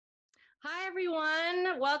Hi,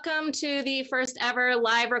 everyone. Welcome to the first ever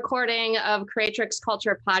live recording of Creatrix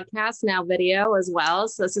Culture Podcast, now video as well.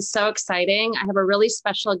 So this is so exciting. I have a really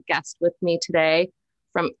special guest with me today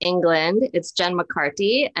from England. It's Jen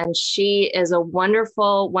McCarty, and she is a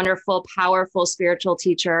wonderful, wonderful, powerful spiritual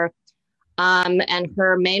teacher. And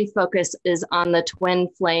her main focus is on the twin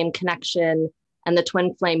flame connection and the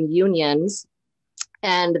twin flame unions.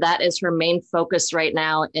 And that is her main focus right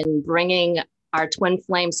now in bringing our twin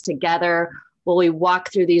flames together, while we walk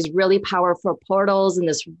through these really powerful portals in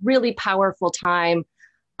this really powerful time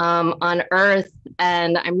on Earth.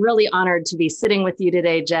 And I'm really honored to be sitting with you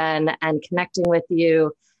today, Jen, and connecting with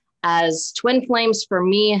you, as twin flames for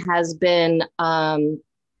me has been,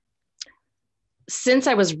 since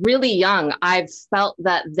I was really young, I've felt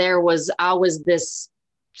that there was always this,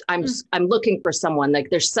 I'm looking for someone, like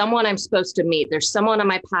there's someone I'm supposed to meet. There's someone on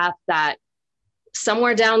my path that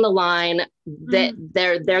somewhere down the line that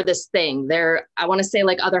they're this thing. They're, I want to say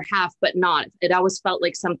like other half, but not. It always felt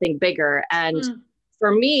like something bigger. And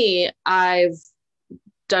for me, I've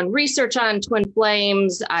done research on twin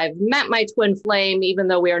flames. I've met my twin flame, even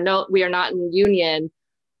though we are not in union.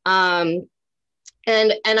 And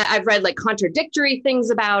I've read like contradictory things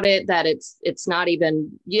about it, that it's not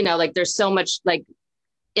even, like there's so much like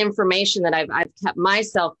information that I've kept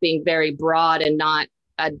myself being very broad and not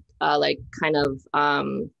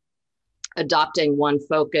adopting one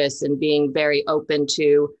focus and being very open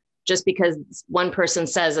to, just because one person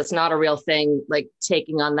says it's not a real thing, like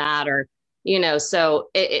taking on that, or, so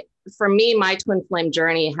for me, my twin flame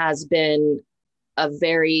journey has been a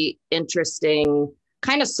very interesting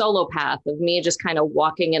kind of solo path of me just kind of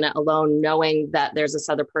walking in it alone, knowing that there's this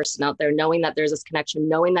other person out there, knowing that there's this connection,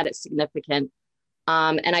 knowing that it's significant.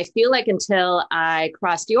 And I feel like until I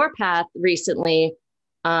crossed your path recently,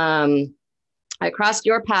 I crossed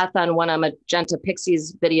your path on one of Magenta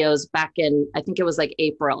Pixies videos back in, I think it was like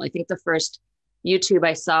April. I think the first YouTube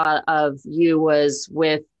I saw of you was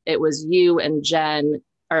it was you and Jen,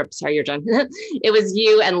 or sorry, you're Jen. It was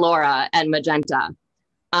you and Laura and Magenta.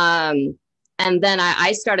 And then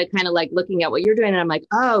I started kind of like looking at what you're doing, and I'm like,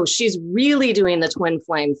 oh, she's really doing the twin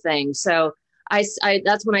flame thing. So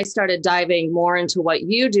that's when I started diving more into what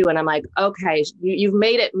you do. And I'm like, okay, you've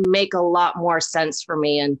made it make a lot more sense for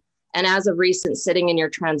me. And as of recent, sitting in your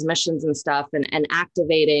transmissions and stuff and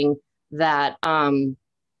activating that, I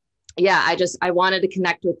wanted to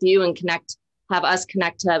connect with you and have us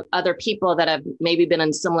connect to other people that have maybe been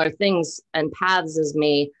in similar things and paths as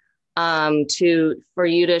me, for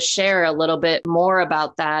you to share a little bit more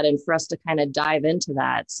about that and for us to kind of dive into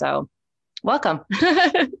that. So welcome.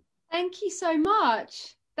 Thank you so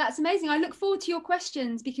much. That's amazing. I look forward to your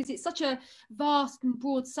questions, because it's such a vast and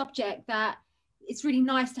broad subject that it's really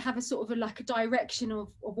nice to have a sort of a direction of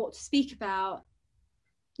what to speak about.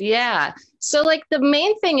 Yeah. So like the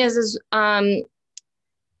main thing is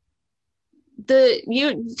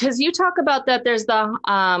because you talk about that there's the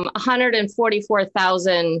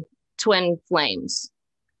 144,000 twin flames.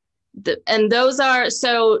 And those are,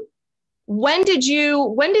 so when did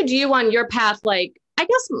you on your path, like, I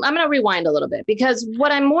guess I'm going to rewind a little bit, because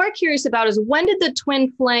what I'm more curious about is, when did the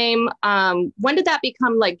twin flame, when did that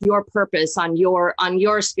become like your purpose on your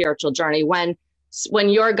spiritual journey? When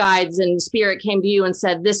your guides and spirit came to you and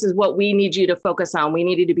said, this is what we need you to focus on. We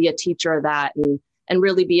need you to be a teacher of that and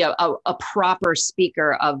really be a proper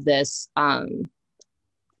speaker of this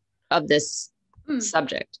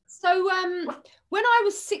subject. So when I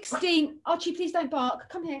was 16, Archie, please don't bark.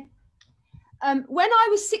 Come here. When I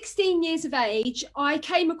was 16 years of age, I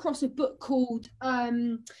came across a book called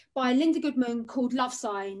by Linda Goodman called Love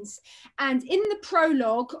Signs. And in the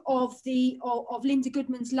prologue of Linda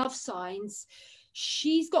Goodman's Love Signs,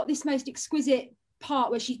 she's got this most exquisite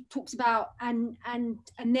part where she talks about and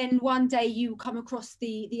then one day you come across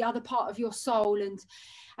the other part of your soul. And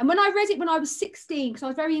when I read it when I was 16, because I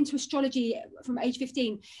was very into astrology from age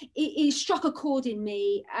 15, it struck a chord in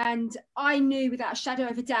me, and I knew without a shadow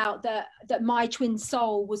of a doubt that my twin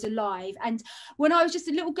soul was alive. And when I was just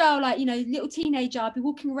a little girl, like, little teenager, I'd be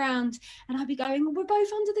walking around and I'd be going, we're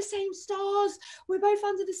both under the same stars, we're both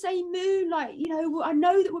under the same moon, like, I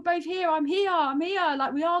know that we're both here, I'm here,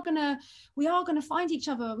 like we are gonna find each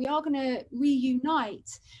other, we are gonna reunite.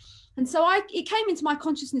 And so it came into my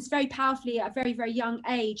consciousness very powerfully at a very, very young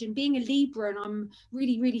age. And being a Libra, and I'm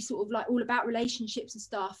really, really sort of like all about relationships and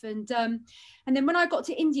stuff. And then when I got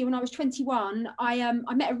to India when I was 21, I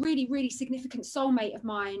met a really, really significant soulmate of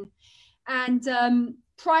mine. And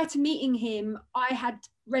prior to meeting him, I had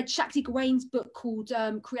read Shakti Gawain's book called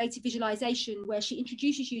Creative Visualization, where she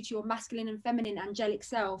introduces you to your masculine and feminine angelic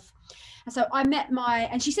self. And so I met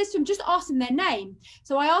and she says to him, just ask them their name.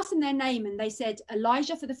 So I asked them their name, and they said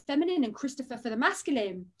Elijah for the feminine and Christopher for the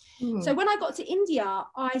masculine. So when I got to India,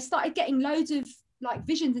 I started getting loads of like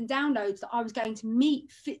visions and downloads that I was going to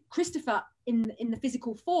meet Christopher in the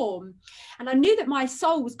physical form. And I knew that my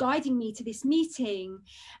soul was guiding me to this meeting.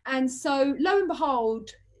 And so lo and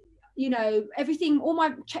behold, you know, everything, all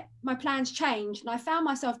my plans changed, and I found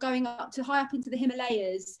myself going high up into the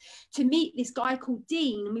Himalayas to meet this guy called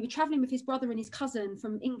Dean. And we were traveling with his brother and his cousin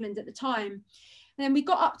from England at the time. And then we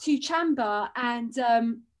got up to Chamba, and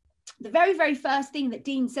the very, very first thing that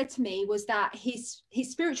Dean said to me was that his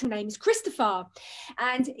spiritual name is Christopher,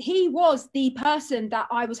 and he was the person that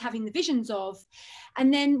I was having the visions of.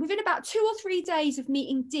 And then within about 2 or 3 days of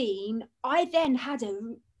meeting Dean, I then had a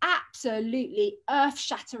absolutely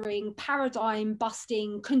earth-shattering,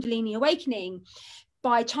 paradigm-busting Kundalini awakening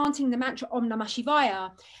by chanting the mantra Om Namah Shivaya.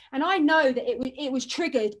 And I know that it was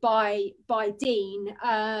triggered by Dean.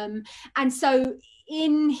 And so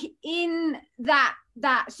in that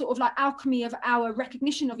sort of like alchemy of our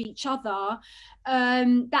recognition of each other,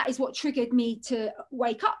 that is what triggered me to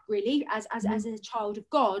wake up really as a child of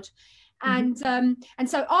God. And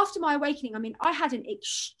so after my awakening, I mean, I had an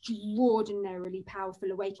extraordinarily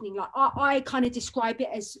powerful awakening. Like I kind of describe it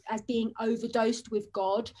as being overdosed with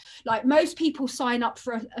God. Like most people sign up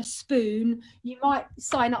for a spoon, you might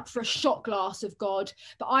sign up for a shot glass of God,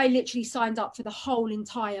 but I literally signed up for the whole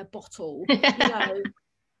entire bottle, you know.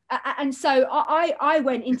 And so I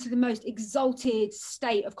went into the most exalted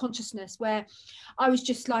state of consciousness where I was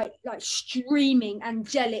just like streaming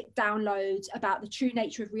angelic downloads about the true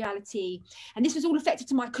nature of reality. And this was all affected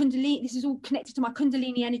to my Kundalini. This is all connected to my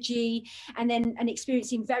Kundalini energy, and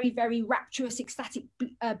experiencing very, very rapturous, ecstatic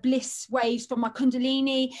bliss waves from my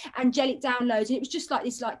Kundalini, angelic downloads. And it was just like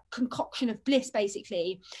this like concoction of bliss,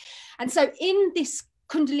 basically. And so in this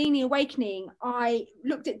Kundalini awakening, I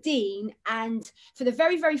looked at Dean, and for the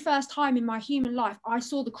very, very first time in my human life, I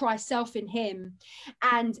saw the Christ self in him.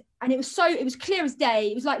 And it was clear as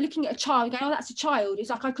day. It was like looking at a child going, oh, that's a child. It's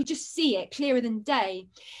like I could just see it clearer than day.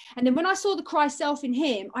 And then when I saw the Christ self in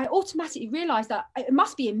him, I automatically realized that it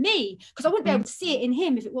must be in me, because I wouldn't be able to see it in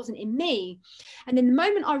him if it wasn't in me. And then the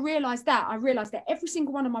moment I realized that every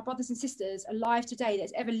single one of my brothers and sisters alive today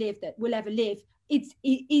that's ever lived, that will ever live,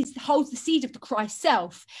 it holds the seed of the Christ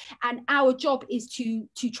self, and our job is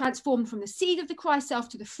to transform from the seed of the Christ self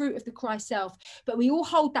to the fruit of the Christ self. But we all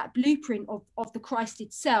hold that blueprint of the Christ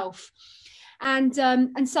itself. And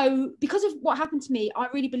so because of what happened to me, I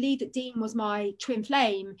really believed that Dean was my twin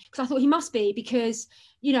flame, because I thought he must be, because,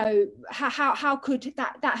 you know, how could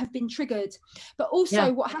that have been triggered? But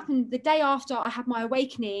also what happened the day after I had my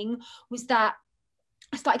awakening was that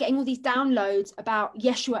I started getting all these downloads about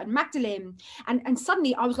Yeshua and Magdalene. And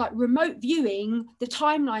suddenly I was like remote viewing the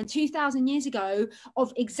timeline 2,000 years ago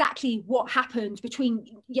of exactly what happened between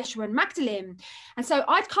Yeshua and Magdalene. And so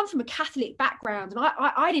I'd come from a Catholic background, and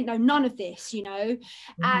I didn't know none of this, you know.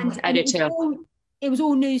 And I did too. It was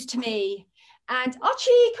all news to me. And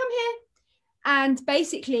Archie, come here. And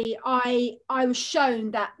basically I was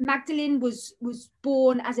shown that Magdalene was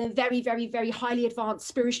born as a very, very, very highly advanced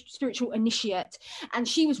spiritual initiate, and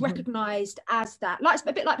she was recognized as that, like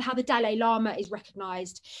a bit like how the Dalai Lama is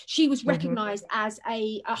recognized. She was recognized as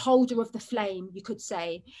a holder of the flame, you could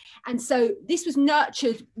say. And so this was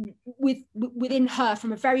nurtured within her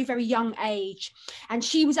from a very, very young age. And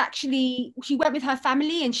she went with her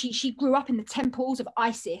family, and she grew up in the temples of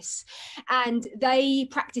Isis, and they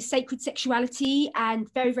practiced sacred sexuality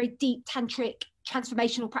and very, very deep tantric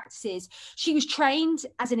transformational practices. She was trained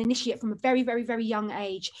as an initiate from a very, very, very young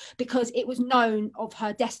age, because it was known of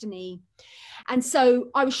her destiny. And so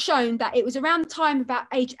I was shown that it was around the time about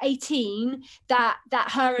age 18 that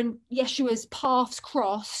her and Yeshua's paths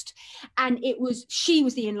crossed, and she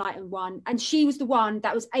was the enlightened one, and she was the one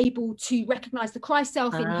that was able to recognize the Christ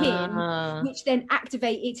self in him, which then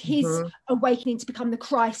activated his awakening to become the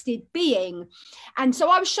Christed being. And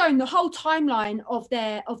so I was shown the whole timeline of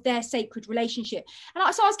their sacred relationship.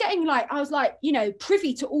 And so I was like, you know,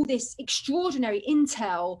 privy to all this extraordinary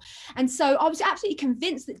intel. And so I was absolutely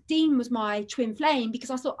convinced that Dean was my twin flame, because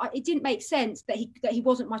I thought it didn't make sense that he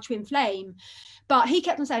wasn't my twin flame. But he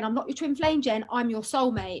kept on saying, I'm not your twin flame, Jen, I'm your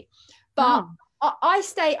soulmate. But I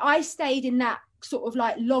stayed in that sort of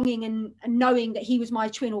like longing and knowing that he was my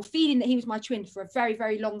twin, or feeling that he was my twin, for a very,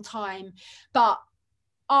 very long time. But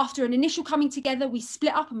after an initial coming together, we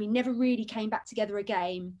split up and we never really came back together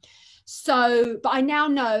again. So, but I now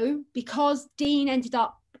know, because Dean ended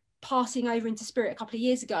up passing over into spirit a couple of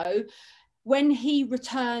years ago, when he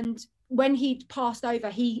returned, when he'd passed over,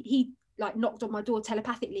 he like knocked on my door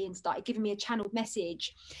telepathically and started giving me a channeled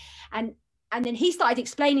message. And then he started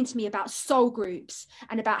explaining to me about soul groups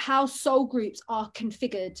and about how soul groups are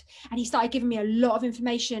configured. And he started giving me a lot of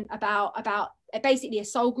information about basically a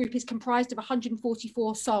soul group is comprised of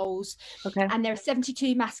 144 souls. Okay. And there are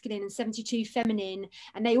 72 masculine and 72 feminine,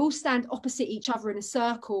 and they all stand opposite each other in a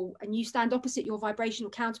circle, and you stand opposite your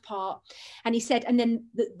vibrational counterpart. And he said, and then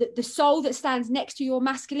the soul that stands next to your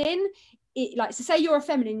masculine, like, so say you're a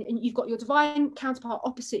feminine and you've got your divine counterpart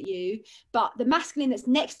opposite you, but the masculine that's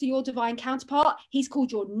next to your divine counterpart, he's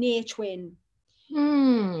called your near twin.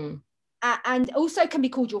 And also can be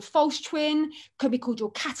called your false twin, could be called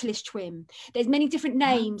your catalyst twin. There's many different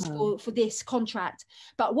names for this contract.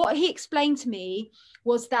 But what he explained to me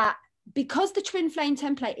was that because the twin flame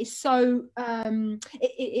template is so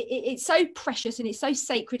it's so precious and it's so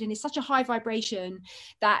sacred and it's such a high vibration,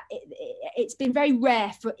 that it's been very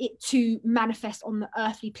rare for it to manifest on the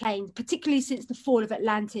earthly plane, particularly since the fall of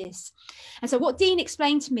Atlantis. And so what Dean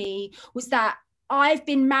explained to me was that I've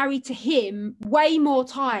been married to him way more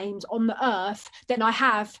times on the earth than I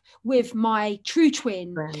have with my true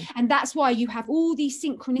twin. Right. And that's why you have all these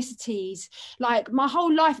synchronicities. Like my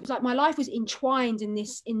whole life, it was like my life was entwined in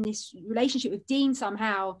this relationship with Dean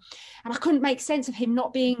somehow. And I couldn't make sense of him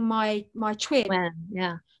not being my twin.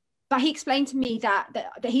 Yeah. But he explained to me that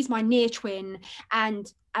he's my near twin, and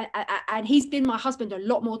he's been my husband a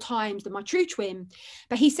lot more times than my true twin.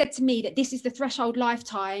 But he said to me that this is the threshold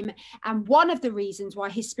lifetime, and one of the reasons why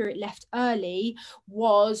his spirit left early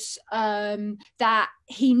was that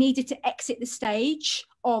he needed to exit the stage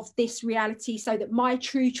of this reality so that my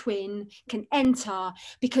true twin can enter,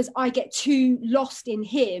 because I get too lost in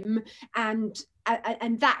him and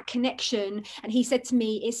that connection. And he said to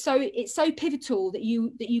me, it's so pivotal that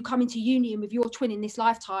you come into union with your twin in this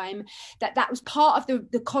lifetime, that was part of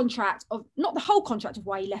the contract, of not the whole contract of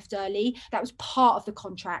why he left early, that was part of the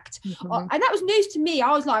contract. And that was news to me.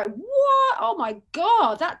 I was like, what? Oh my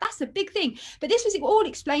god, that's a big thing. But this was all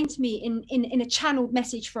explained to me in a channeled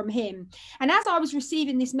message from him. And as I was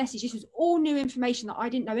receiving this message, this was all new information that I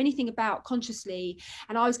didn't know anything about consciously,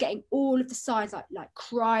 and I was getting all of the signs, like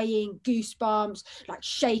crying, goosebumps, like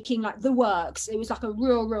shaking, like the works. It was like a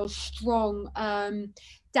real strong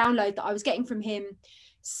download that I was getting from him.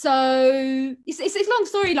 So it's a long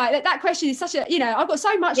story. Like that question is such a, I've got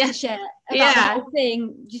so much to share about the whole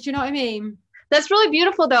thing. Do you know what I mean? That's really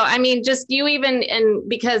beautiful though. I mean, just you even, and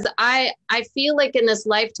because I feel like in this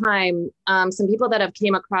lifetime, some people that have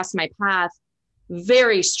came across my path,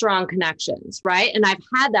 very strong connections, right? And I've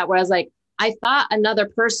had that where I was like, I thought another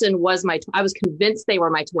person was I was convinced they were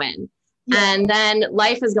my twin. Yeah. And then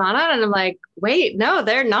life has gone on and I'm like, wait, no,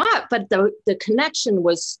 they're not. But the connection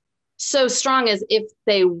was so strong as if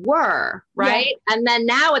they were, right? Yeah. And then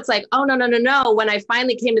now it's like, oh, no. When I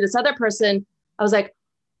finally came to this other person, I was like,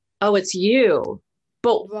 oh, it's you.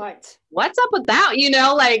 But what's up with that?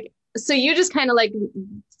 So you just kind of like,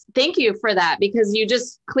 thank you for that, because you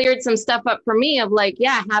just cleared some stuff up for me of like,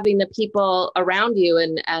 having the people around you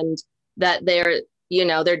and that they're,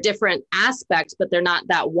 they're different aspects, but they're not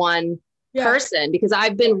that one person, because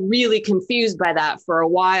I've been really confused by that for a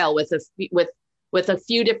while with a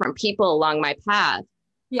few different people along my path.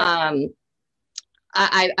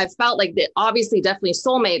 I felt like that, obviously definitely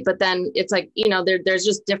soulmate, but then it's like, there's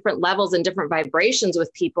just different levels and different vibrations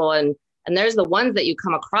with people. And there's the ones that you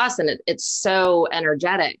come across and it's so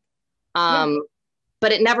energetic. But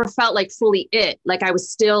it never felt like fully it. Like I was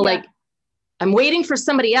still like, I'm waiting for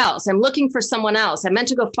somebody else. I'm looking for someone else. I meant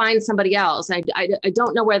to go find somebody else. I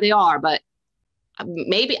don't know where they are, but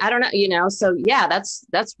maybe, I don't know, so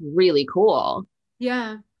that's really cool.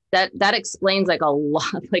 Yeah. That explains like a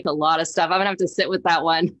lot of stuff. I'm gonna have to sit with that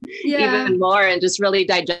one even more and just really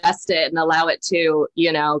digest it and allow it to,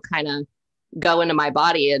 kind of go into my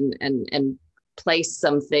body and place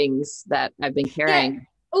some things that I've been carrying. Yeah.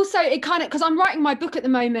 Also, it kind of, because I'm writing my book at the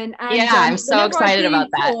moment, and I'm so excited about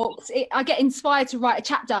that. I get inspired to write a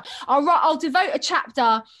chapter. I'll devote a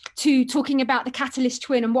chapter to talking about the catalyst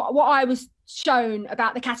twin and what I was shown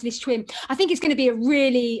about the catalyst twin. I think it's going to be a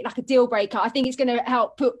really like a deal breaker. I think it's going to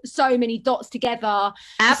help put so many dots together.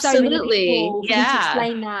 Absolutely, so to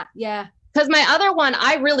explain that. Yeah. Because my other one,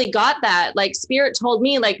 I really got that. Like Spirit told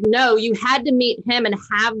me, like, no, you had to meet him and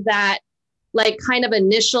have that like kind of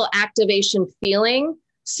initial activation feeling.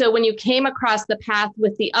 So when you came across the path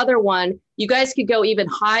with the other one, you guys could go even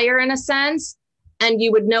higher in a sense, and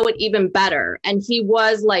you would know it even better. And he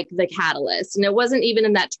was like the catalyst. And it wasn't even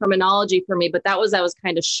in that terminology for me, but I was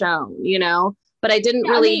kind of shown, but I didn't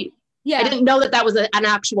really Yeah. I didn't know that that was an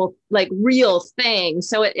actual like real thing.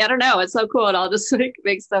 So I don't know. It's so cool. It all just like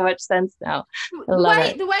makes so much sense now. I love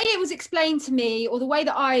it. The way it was explained to me, or the way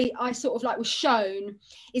that I sort of like was shown,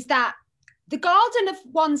 is that the garden of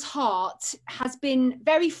one's heart has been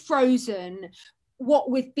very frozen, what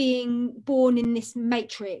with being born in this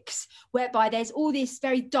matrix, whereby there's all this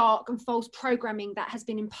very dark and false programming that has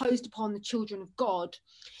been imposed upon the children of God.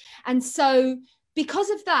 And so because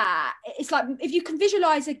of that, it's like, if you can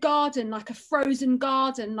visualize a garden, like a frozen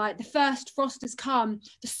garden, like the first frost has come,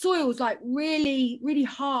 the soil's like really, really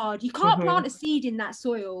hard. You can't plant a seed in that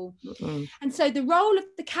soil. And so the role of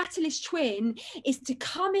the catalyst twin is to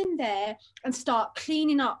come in there and start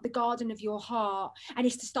cleaning up the garden of your heart. And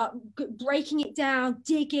it's to start breaking it down,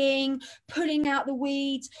 digging, pulling out the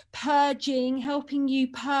weeds, purging, helping you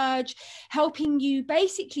purge, helping you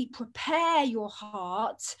basically prepare your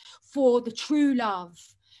heart for the true love,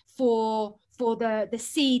 for the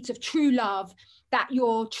seeds of true love that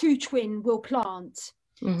your true twin will plant.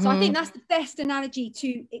 So I think that's the best analogy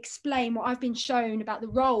to explain what I've been shown about the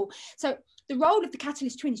role. So the role of the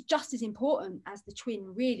catalyst twin is just as important as the twin,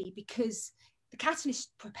 really, because the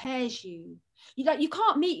catalyst prepares you. You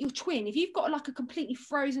can't meet your twin if you've got like a completely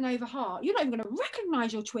frozen over heart. You're not even going to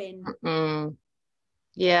recognize your twin.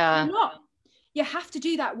 Yeah. You're not. You have to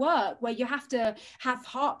do that work where you have to have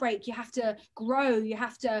heartbreak, you have to grow, you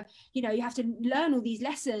have to learn all these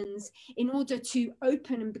lessons in order to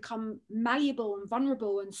open and become malleable and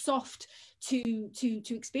vulnerable and soft to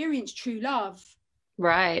experience true love.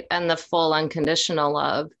 Right. And the full unconditional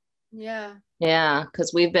love. Yeah. Yeah.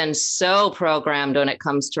 Because we've been so programmed when it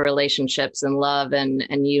comes to relationships and love and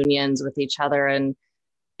unions with each other. And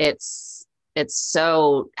it's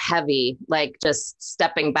so heavy, like just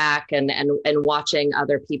stepping back and watching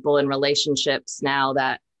other people in relationships now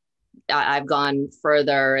that I've gone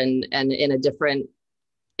further and in a different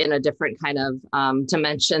kind of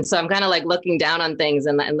dimension. So I'm kind of like looking down on things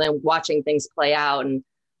and then watching things play out.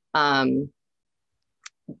 And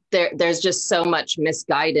there's just so much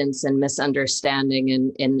misguidance and misunderstanding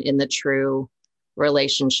in the true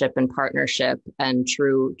relationship and partnership and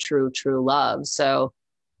true love. So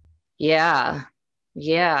yeah.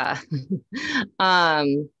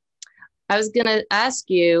 I was gonna ask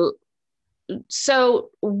you, so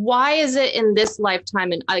why is it in this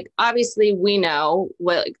lifetime, and like obviously we know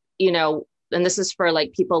what, and this is for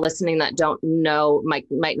like people listening that don't know, might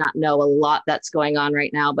not know a lot that's going on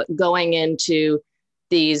right now, but going into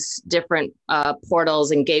these different portals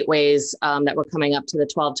and gateways that were coming up to the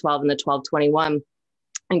 1212 and the 1221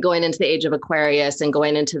 and going into the age of Aquarius and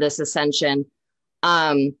going into this ascension.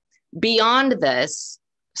 Beyond this,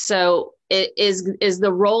 so is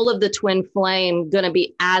the role of the twin flame going to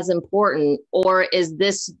be as important, or is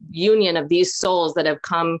this union of these souls that have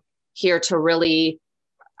come here to really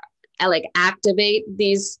like activate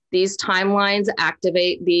these timelines,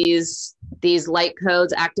 activate these light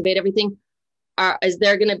codes, activate everything? Is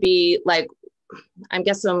there going to be like, I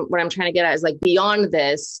guess what I'm trying to get at is like, beyond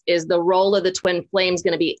this, is the role of the twin flames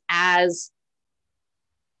going to be as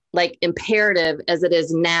like imperative as it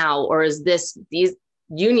is now, or is these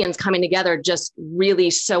unions coming together just really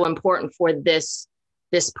so important for this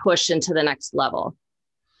push into the next level?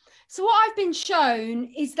 So what I've been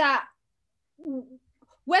shown is that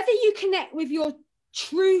whether you connect with your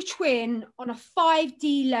true twin on a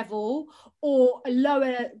 5D level or a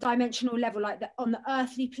lower dimensional level, like on the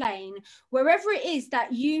earthly plane, wherever it is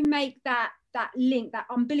that you make that link, that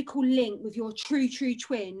umbilical link with your true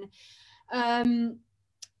twin,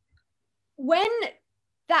 when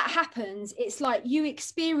that happens, it's like you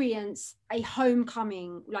experience a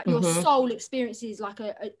homecoming, like your soul experiences like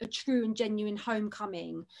a true and genuine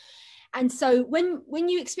homecoming. And so when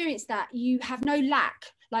you experience that, you have no lack.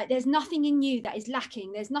 Like there's nothing in you that is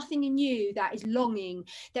lacking. There's nothing in you that is longing.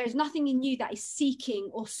 There is nothing in you that is seeking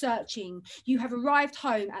or searching. You have arrived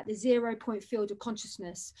home at the 0 point field of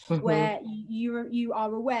consciousness, where you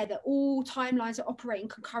are aware that all timelines are operating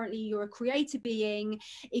concurrently. You're a creator being.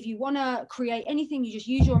 If you want to create anything, you just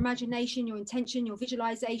use your imagination, your intention, your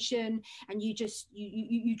visualization, and you just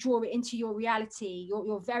you draw it into your reality.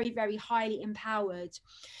 You're very, very highly empowered.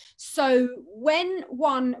 So when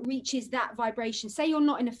one reaches that vibration, say you're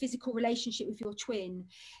not in a physical relationship with your twin,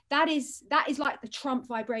 that is like the Trump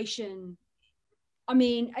vibration. I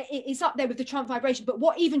mean, it's up there with the Trump vibration, but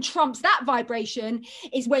what even trumps that vibration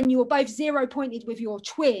is when you're both 0 pointed with your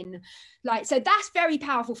twin. Like, so that's very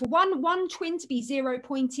powerful. For one twin to be 0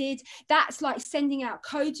 pointed, that's like sending out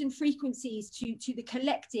codes and frequencies to the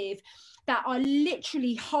collective that are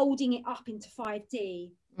literally holding it up into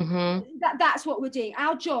 5D. That's what we're doing.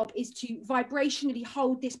 Our job is to vibrationally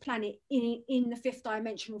hold this planet in the fifth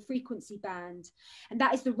dimensional frequency band, and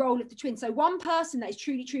that is the role of the twin. So one person that is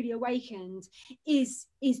truly awakened is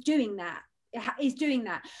doing that.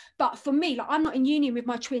 But for me, like, I'm not in union with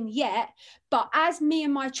my twin yet, but as me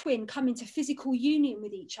and my twin come into physical union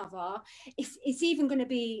with each other, it's even going to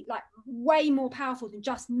be like way more powerful than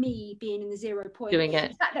just me being in the 0 point. Doing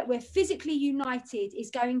it. The fact that we're physically united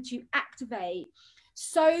is going to activate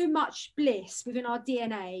so much bliss within our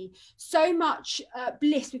DNA, so much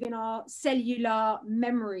bliss within our cellular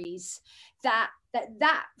memories, that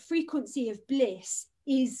frequency of bliss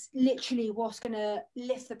is literally what's going to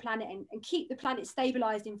lift the planet and keep the planet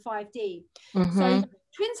stabilized in 5D. So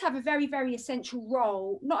twins have a very, very essential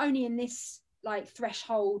role, not only in this like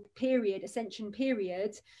threshold period, ascension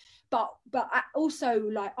period, but also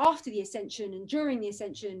like after the ascension and during the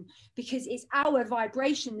ascension, because it's our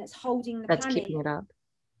vibration that's holding the planet. That's keeping it up.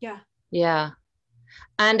 Yeah.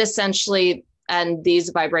 And essentially, and these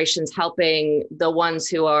vibrations helping the ones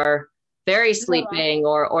who are very sleeping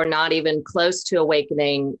or not even close to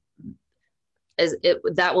awakening,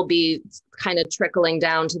 that will be kind of trickling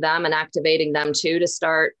down to them and activating them too to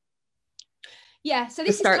start. Yeah, so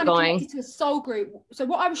this is kind of connected to a soul group. So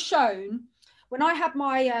what I was shown when I had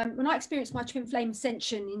my when I experienced my twin flame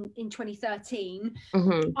ascension in 2013,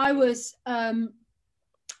 I was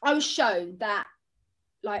shown that,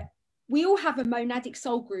 like, we all have a monadic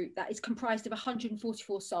soul group that is comprised of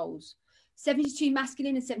 144 souls, 72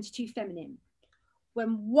 masculine and 72 feminine.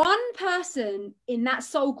 When one person in that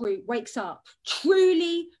soul group wakes up,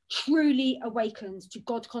 truly awakens to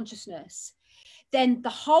God consciousness, then the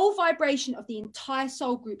whole vibration of the entire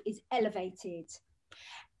soul group is elevated.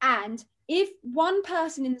 And if one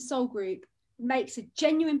person in the soul group makes a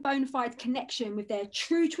genuine bona fide connection with their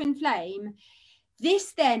true twin flame,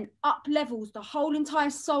 this then up levels the whole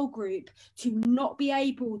entire soul group to not be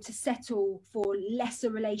able to settle for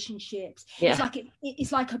lesser relationships.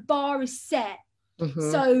 It's like a bar is set.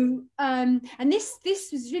 So and this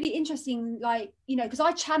was really interesting, like, you know, because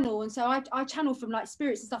I channel, and so I channel from like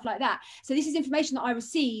spirits and stuff like that. So this is information that I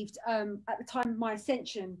received at the time of my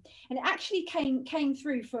ascension, and it actually came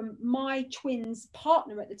through from my twin's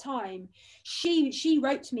partner at the time. She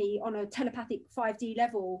wrote to me on a telepathic 5D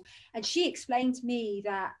level, and she explained to me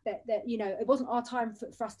that you know, it wasn't our time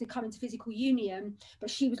for us to come into physical union,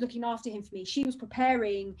 but she was looking after him for me. She was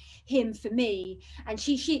preparing him for me, and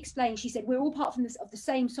she explained, she said, we're all part of the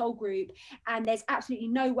same soul group, and there's absolutely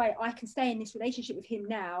no way I can stay in this relationship with him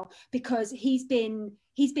now, because he's been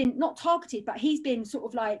not targeted, but he's been sort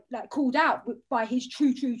of like called out by his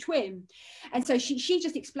true twin. And so she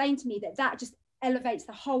just explained to me that just elevates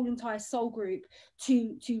the whole entire soul group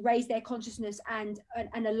to raise their consciousness and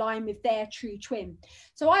align with their true twin.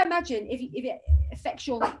 So I imagine if it affects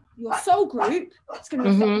your soul group, it's going to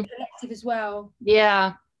affect the collective as well.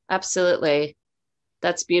 Yeah, absolutely.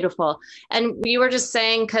 That's beautiful. And you were just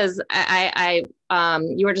saying, because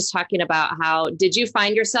you were just talking about how, did you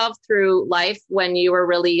find yourself through life when you were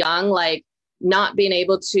really young, like not being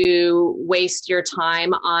able to waste your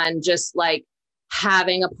time on just like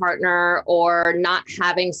having a partner, or not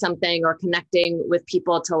having something, or connecting with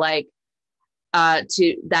people to like,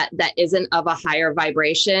 to that isn't of a higher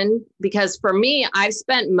vibration? Because for me, I've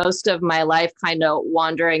spent most of my life kind of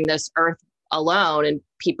wandering this earth alone, and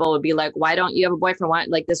people would be like, why don't you have a boyfriend? Why,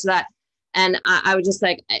 like this, that. And I was just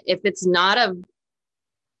like, if it's not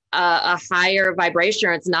a higher vibration,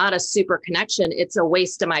 or it's not a super connection, it's a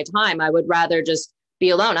waste of my time. I would rather just be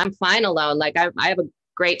alone. I'm fine alone. Like I have a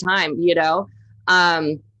great time, you know?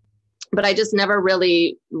 But I just never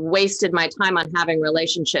really wasted my time on having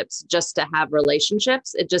relationships just to have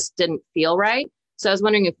relationships. It just didn't feel right. So I was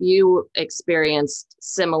wondering if you experienced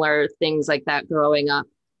similar things like that growing up,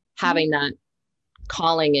 having that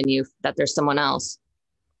calling in you that there's someone else.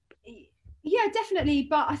 Yeah, definitely.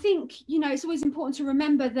 But I think, you know, it's always important to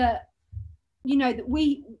remember that, you know, that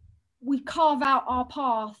we carve out our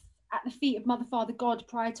path at the feet of Mother, Father, God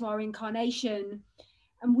prior to our incarnation,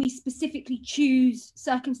 and we specifically choose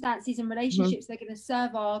circumstances and relationships that are going to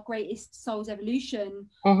serve our greatest soul's evolution.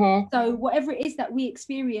 So whatever it is that we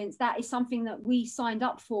experience, that is something that we signed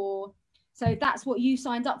up for. So that's what you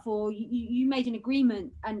signed up for. You made an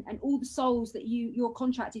agreement, and all the souls that you're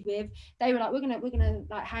contracted with, they were like, we're gonna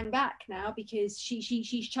like hang back now, because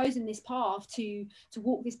she's chosen this path to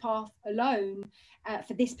walk this path alone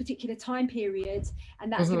for this particular time period,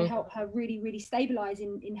 and that's going to help her really stabilize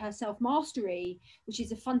in her self-mastery, which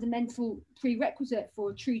is a fundamental prerequisite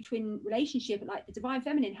for a true twin relationship. Like, the divine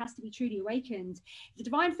feminine has to be truly awakened. If the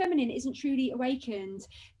divine feminine isn't truly awakened,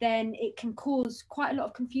 then it can cause quite a lot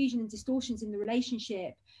of confusion and distortions in the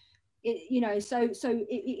relationship,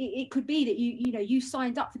 It could be that you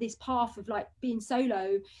signed up for this path of like being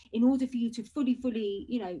solo in order for you to fully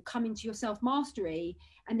come into your self mastery,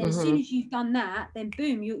 and then as soon as you've done that, then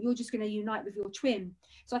boom, you're just going to unite with your twin.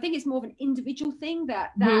 So I think it's more of an individual thing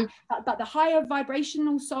but the higher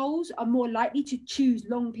vibrational souls are more likely to choose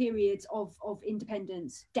long periods of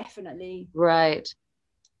independence, definitely. Right.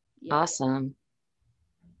 Yeah. Awesome.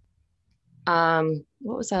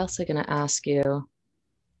 What was I also going to ask you?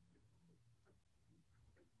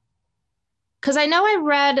 Because I know I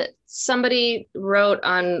read somebody wrote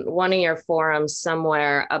on one of your forums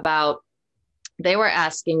somewhere about, they were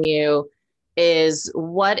asking you, is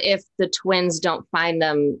what if the twins don't find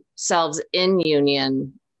themselves in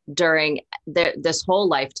union during this whole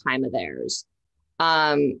lifetime of theirs?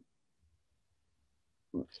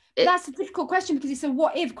 That's a difficult question because it's a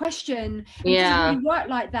what if question. And it doesn't really work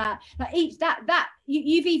like that. Like each that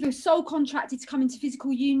you've either soul contracted to come into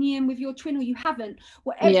physical union with your twin or you haven't.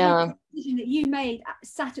 Whatever decision that you made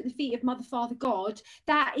sat at the feet of Mother, Father, God,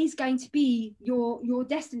 that is going to be your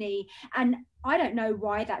destiny. And I don't know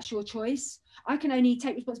why that's your choice. I can only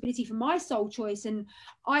take responsibility for my soul choice. And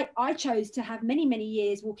I chose to have many, many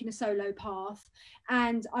years walking a solo path.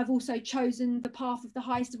 And I've also chosen the path of the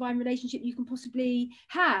highest divine relationship you can possibly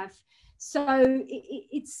have. So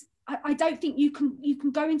I don't think you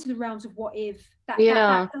can go into the realms of what if.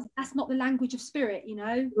 That's not the language of spirit,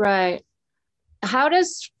 Right. How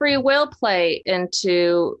does free will play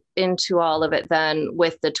into all of it then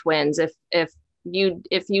with the twins? If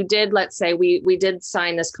you did, let's say we did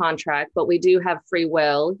sign this contract, but we do have free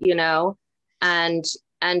will, and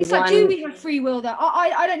it's like, do we have free will though?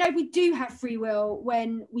 I don't know if we do have free will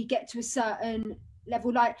when we get to a certain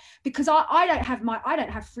level, like, because I don't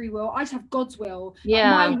have free will. I just have God's will.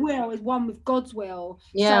 My will is one with God's will.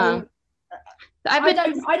 So I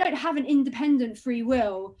don't have an independent free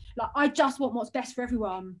will. Like, I just want what's best for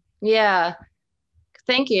everyone. Yeah.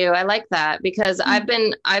 Thank you. I like that, because I've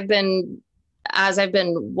been as I've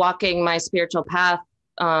been walking my spiritual path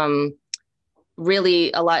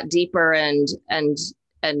really a lot deeper and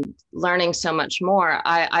learning so much more,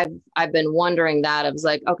 I've been wondering that. I was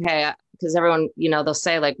like, okay, because everyone, they'll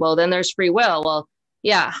say like, well, then there's free will. Well,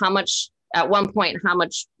 yeah, at one point,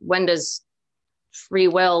 when does free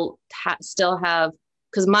will still have,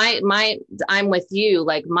 because I'm with you,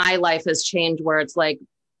 like my life has changed where it's like,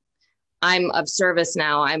 I'm of service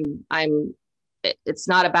now. It's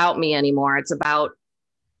not about me anymore. It's about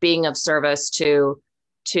being of service to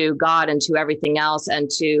God and to everything else and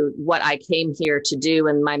to what I came here to do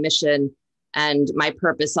and my mission and my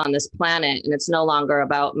purpose on this planet. And it's no longer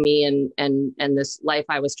about me and this life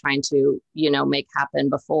I was trying to, make happen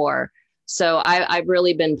before. So I've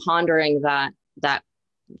really been pondering that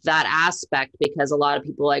aspect, because a lot of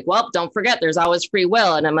people are like, well, don't forget, there's always free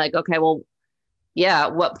will. And I'm like, okay, well, yeah,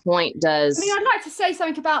 at what point does... I'd like to say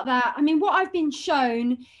something about that. What I've been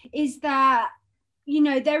shown is that,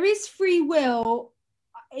 there is free will.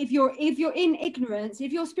 If you're in ignorance,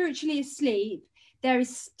 if you're spiritually asleep, there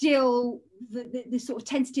is still the sort of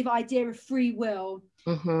tentative idea of free will.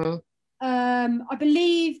 I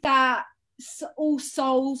believe that all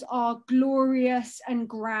souls are glorious and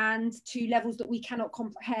grand to levels that we cannot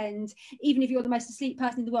comprehend. Even if you're the most asleep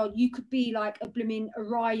person in the world, you could be like a blooming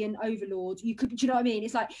Orion overlord. You could, do you know what I mean?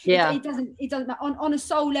 It's like, it doesn't on a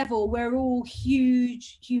soul level, we're all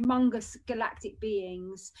huge, humongous galactic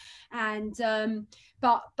beings. And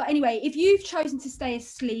but anyway, if you've chosen to stay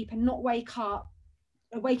asleep and not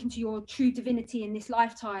awaken to your true divinity in this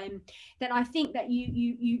lifetime, then I think that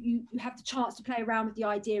you have the chance to play around with the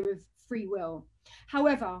idea of free will.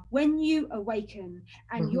 However, when you awaken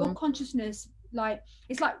and your consciousness,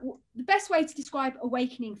 it's like the best way to describe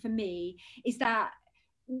awakening for me is that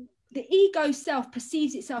the ego self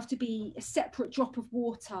perceives itself to be a separate drop of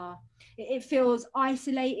water. It feels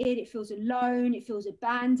isolated, it feels alone, it feels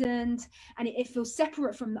abandoned, and it feels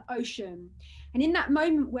separate from the ocean. And in that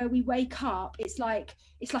moment where we wake up, it's like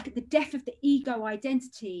at the death of the ego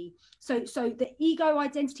identity. So the ego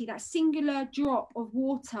identity, that singular drop of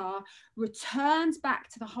water, returns back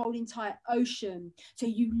to the whole entire ocean. So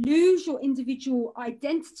you lose your individual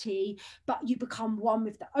identity, but you become one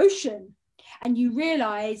with the ocean. And you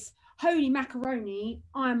realize, holy macaroni,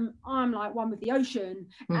 I'm like one with the ocean,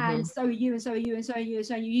 and so are you, and so are you, and so are you, and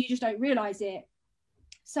so are you. You just don't realize it.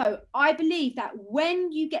 So I believe that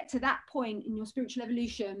when you get to that point in your spiritual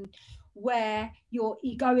evolution where your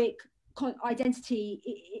egoic identity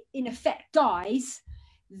in effect dies,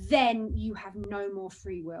 then you have no more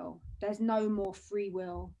free will. There's no more free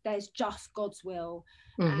will. There's just God's will.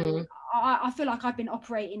 And I feel like I've been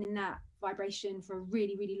operating in that vibration for a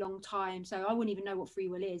really, really long time. So I wouldn't even know what free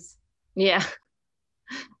will is. Yeah.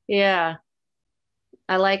 Yeah.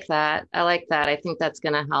 I like that. I like that. I think that's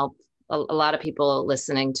going to help a lot of people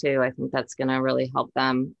listening too. I think that's going to really help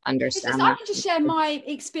them It's just, understand I that. can just share my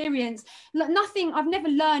experience. Nothing, I've never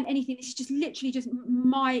learned anything. It's just literally just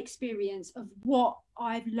my experience of what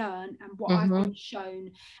I've learned and what I've Mm-hmm. been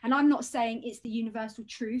shown. And I'm not saying it's the universal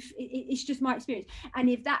truth. It's just my experience. And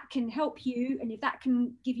if that can help you, and if that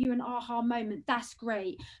can give you an aha moment, that's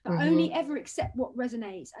great. But Mm-hmm. only ever accept what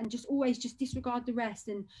resonates, and just always just disregard the rest.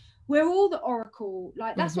 And we're all the oracle.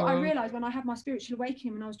 Like, that's what I Mm-hmm. realized when I had my spiritual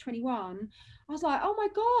awakening when I was 21. I was like, oh my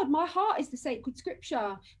God, my heart is the sacred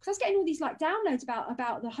scripture. Because I was getting all these like downloads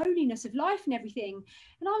about the holiness of life and everything.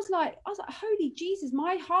 And I was like, holy Jesus,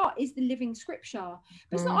 my heart is the living scripture.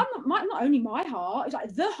 But it's not, not only my heart, it's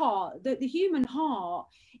like the heart, the human heart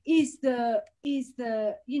is the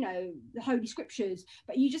the holy scriptures.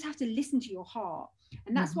 But you just have to listen to your heart.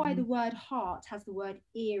 And that's why the word heart has the word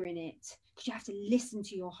ear in it, because you have to listen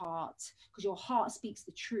to your heart, because your heart speaks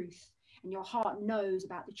the truth. And your heart knows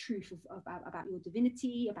about the truth about your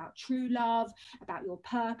divinity, about true love, about your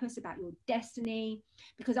purpose, about your destiny,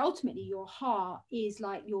 because ultimately your heart is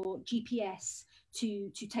like your GPS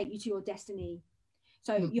to take you to your destiny.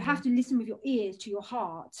 So you have to listen with your ears to your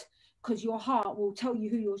heart, because your heart will tell you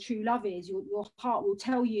who your true love is. Your heart will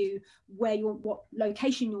tell you what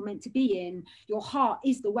location you're meant to be in. Your heart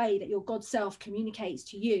is the way that your God self communicates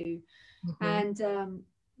to you. And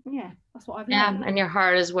yeah, that's what I've learned. Yeah, and your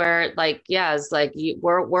heart is where, like, yeah, it's like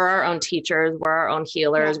we're our own teachers, we're our own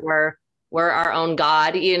healers, we're our own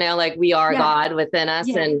God, like we are God within us,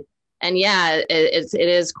 and yeah, it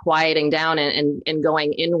is quieting down and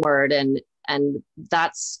going inward, and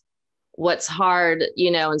that's what's hard,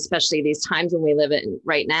 and especially these times when we live in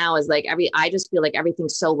right now, is like I just feel like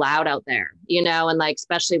everything's so loud out there, and like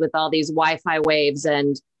especially with all these Wi-Fi waves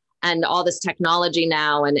and all this technology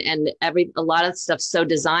now, and a lot of stuff's so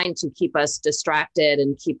designed to keep us distracted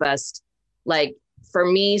and keep us, like, for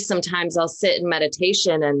me, sometimes I'll sit in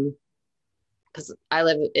meditation, and because I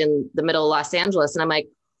live in the middle of Los Angeles, and I'm like,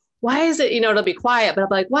 why is it, it'll be quiet, but I'm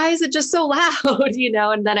like, why is it just so loud?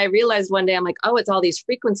 And then I realized one day, I'm like, oh, it's all these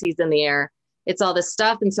frequencies in the air. It's all this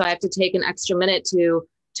stuff. And so I have to take an extra minute to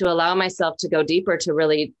allow myself to go deeper, to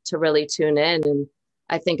really tune in. And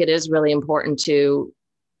I think it is really important to,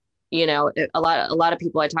 a lot of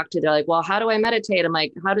people I talk to, they're like, well, how do I meditate? I'm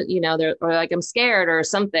like, how do, they're or like, I'm scared or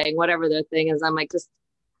something, whatever their thing is. I'm like, just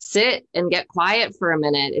sit and get quiet for a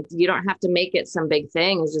minute. You don't have to make it some big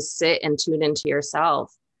thing. It's just sit and tune into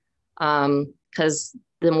yourself. Because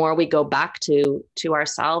the more we go back to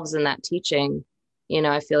ourselves in that teaching,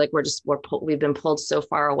 I feel like we've been pulled so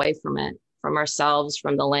far away from it, from ourselves,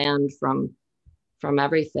 from the land, from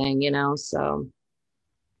everything, so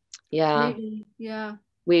yeah. Absolutely. Yeah.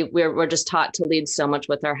 We're just taught to lead so much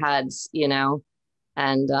with our heads,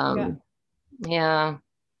 and yeah,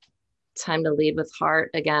 time to lead with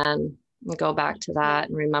heart again, and go back to that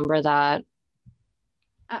and remember that.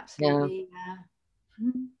 Absolutely.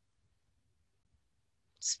 Yeah.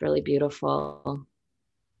 It's really beautiful.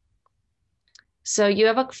 So you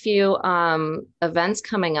have a few events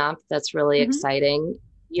coming up that's really exciting.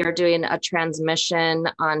 You're doing a transmission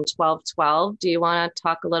on 12/12. Do you want to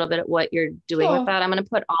talk a little bit about what you're doing with that? I'm going to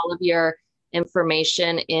put all of your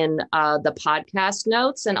information in the podcast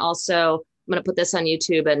notes, and also I'm going to put this on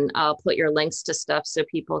YouTube, and I'll put your links to stuff so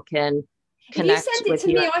people can connect. If you send it to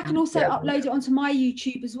me, I can also upload it onto my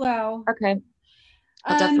YouTube as well. Okay,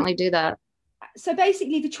 I'll definitely do that. So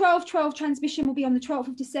basically the 12/12 transmission will be on the 12th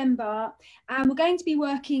of December, and we're going to be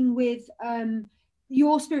working with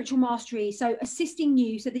your spiritual mastery, so assisting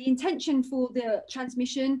you. So the intention for the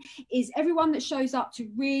transmission is everyone that shows up to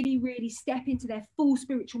really step into their full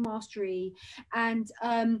spiritual mastery. And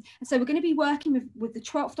so we're going to be working with the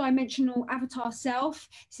 12th dimensional avatar self.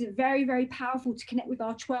 It's very powerful to connect with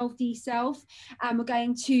our 12D self, and we're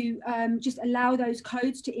going to just allow those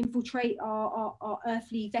codes to infiltrate our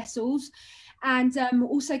earthly vessels. And we're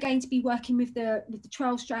also going to be working with the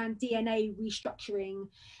 12-strand DNA restructuring.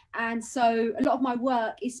 And so a lot of my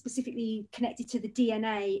work is specifically connected to the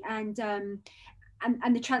DNA and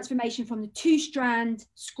the transformation from the 2-strand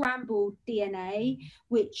scrambled DNA,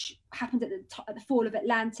 which happened at the fall of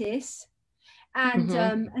Atlantis, and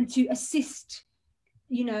to assist,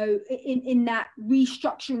 in that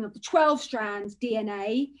restructuring of the 12-strand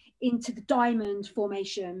DNA into the diamond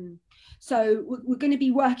formation. So we're going to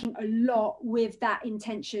be working a lot with that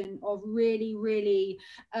intention of really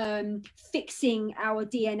fixing our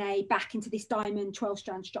DNA back into this diamond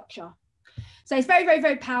 12-strand structure. So it's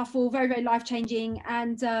very powerful, very life-changing.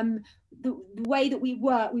 And the way that we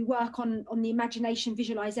work on the imagination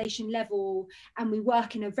visualization level, and we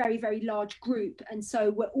work in a very, very large group. And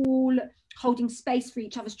so we're all holding space for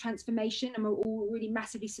each other's transformation, and we're all really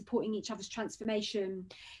massively supporting each other's transformation.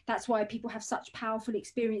 That's why people have such powerful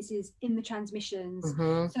experiences in the transmissions.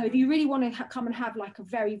 So if you really want to come and have like a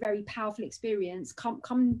very, very powerful experience,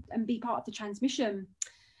 come and be part of the transmission.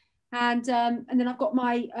 And then I've got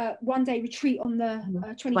my 1-day retreat on the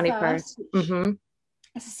 21st.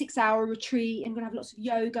 It's a 6-hour retreat. I'm going to have lots of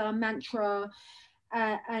yoga, mantra,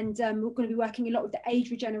 and we're going to be working a lot with the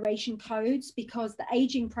age regeneration codes, because the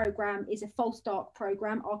aging program is a false dark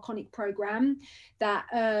program, archonic program that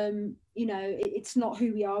it's not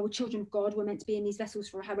who we are. We're children of God. We're meant to be in these vessels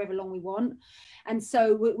for however long we want. And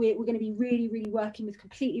so we're going to be really, really working with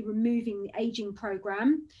completely removing the aging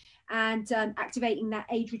program and activating that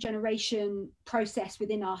age regeneration process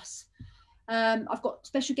within us. I've got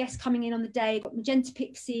special guests coming in on the day. I've got Magenta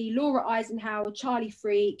Pixie, Laura Eisenhower, Charlie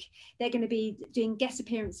Freak. They're going to be doing guest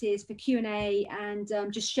appearances for Q&A and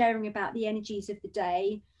just sharing about the energies of the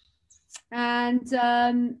day. And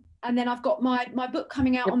then I've got my book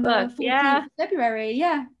coming out on the 14th of February.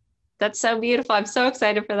 Yeah. That's so beautiful. I'm so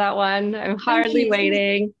excited for that one. I'm hardly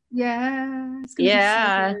waiting. It's gonna be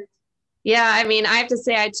so good. Yeah, I mean, I have to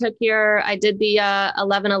say, I did the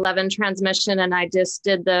 11/11 transmission, and I just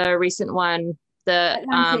did the recent one, the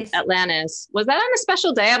Atlantis. Was that on a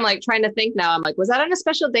special day? I'm like trying to think now. I'm like, was that on a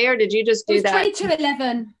special day, or did you just do that?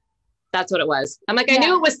 22/11. That's what it was. I'm like, I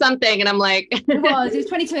knew it was something, and I'm like, it was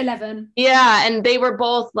 22/11. Yeah, and they were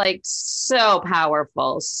both like so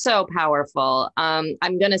powerful, so powerful. I'm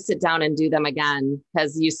gonna sit down and do them again,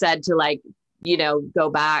 because you said to like,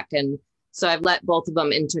 go back. And so I've let both of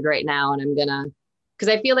them integrate now, and I'm gonna, because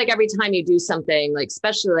I feel like every time you do something like,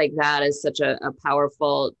 especially like that is such a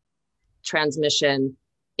powerful transmission,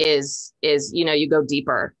 is you go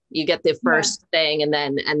deeper. You get the first thing, and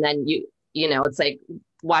then you it's like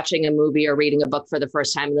watching a movie or reading a book for the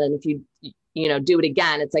first time. And then if you do it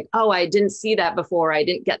again, it's like, oh, I didn't see that before. I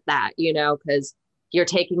didn't get that, because you're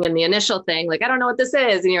taking in the initial thing, like, I don't know what this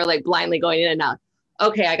is. And you're like blindly going in and out.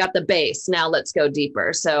 Okay, I got the base. Now let's go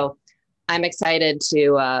deeper. So I'm excited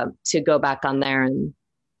to go back on there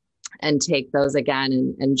and take those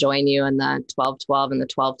again and join you in the 12/12 and the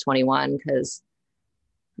 12/21, because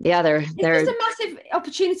they're just a massive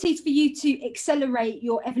opportunity for you to accelerate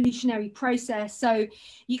your evolutionary process. So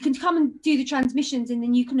you can come and do the transmissions, and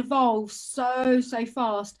then you can evolve so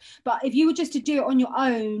fast. But if you were just to do it on your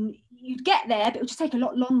own, you'd get there, but it would just take a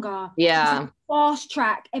lot longer. Yeah. It's a fast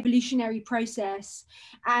track evolutionary process,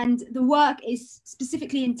 and the work is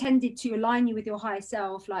specifically intended to align you with your higher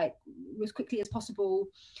self, like as quickly as possible.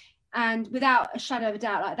 And without a shadow of a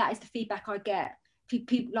doubt, like that is the feedback I get.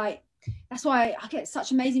 People like, that's why I get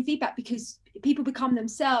such amazing feedback, because people become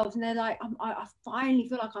themselves, and they're like, I finally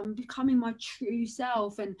feel like I'm becoming my true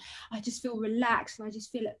self, and I just feel relaxed, and I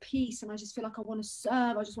just feel at peace, and I just feel like I want to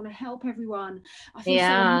serve. I just want to help everyone. I feel so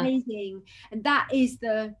amazing. And that is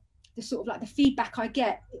the sort of like the feedback I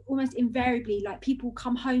get almost invariably. Like, people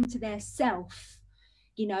come home to their self,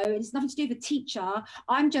 it's nothing to do with a teacher.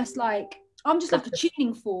 I'm just like a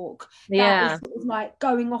tuning fork that is sort of like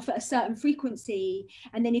going off at a certain frequency.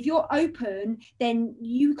 And then if you're open, then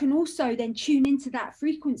you can also then tune into that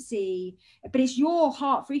frequency, but it's your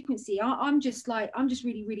heart frequency. I'm just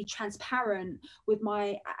really, really transparent with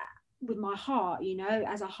my heart,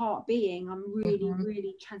 as a heart being. I'm really,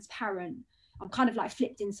 really transparent. I'm kind of like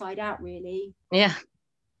flipped inside out, really. Yeah.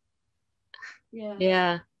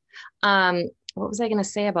 What was I going to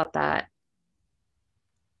say about that?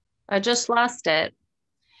 I just lost it.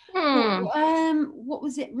 What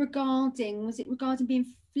was it regarding? Was it regarding being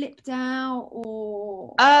flipped out,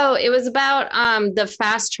 or? Oh, it was about the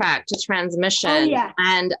fast track to transmission. Oh, yeah.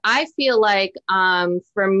 And I feel like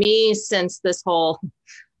for me, since this whole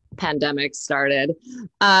pandemic started,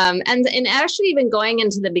 and actually even going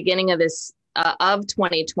into the beginning of this of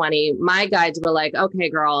 2020, my guides were like, okay,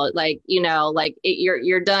 girl, like,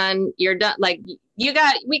 you're done. Like, we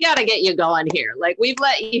got to get you going here. Like, we've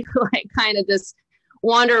let you like kind of just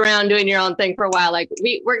wander around doing your own thing for a while. Like,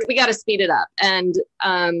 we got to speed it up. And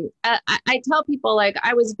I tell people, like,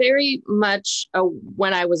 I was very much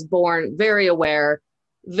when I was born, very aware,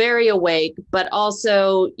 very awake, but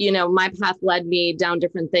also, my path led me down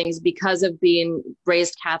different things because of being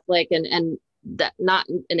raised Catholic, and that not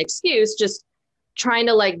an excuse, just trying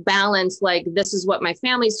to like balance, like, this is what my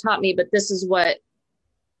family's taught me, but this is what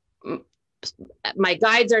my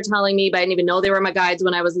guides are telling me, but I didn't even know they were my guides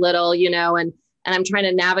when I was little, and I'm trying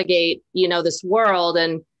to navigate, this world.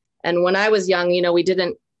 And when I was young,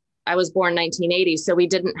 I was born 1980. So we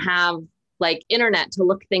didn't have like internet to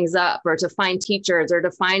look things up or to find teachers or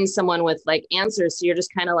to find someone with like answers. So you're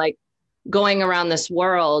just kind of like going around this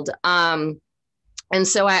world. And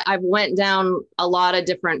so I've went down a lot of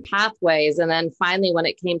different pathways. And then finally, when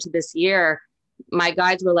it came to this year, my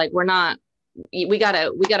guides were like, we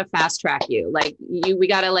gotta fast track you. Like we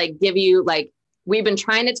gotta like give you like, we've been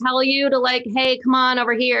trying to tell you to like, hey, come on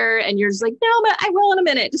over here. And you're just like, no, but I will in a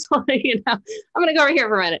minute. Just want to, I'm going to go over here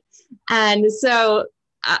for a minute. And so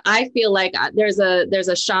I feel like there's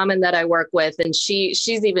a shaman that I work with, and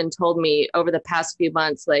she's even told me over the past few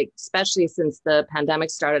months, like, especially since the pandemic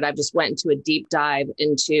started, I've just went into a deep dive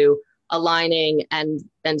into aligning and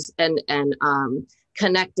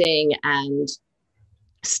connecting and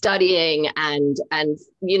studying and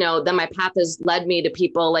then my path has led me to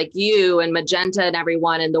people like you and Magenta and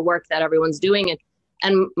everyone and the work that everyone's doing.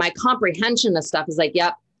 And my comprehension of stuff is like,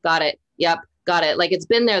 yep, got it. Yep, got it. Like it's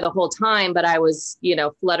been there the whole time, but I was,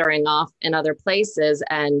 fluttering off in other places.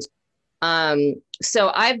 And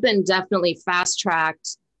so I've been definitely fast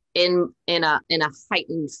tracked in a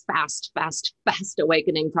heightened, fast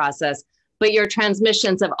awakening process. But your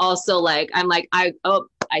transmissions have also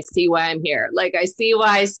I see why I'm here. Like, I see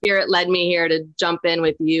why Spirit led me here to jump in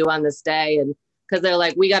with you on this day. And because they're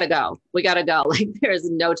like, we got to go. Like, there's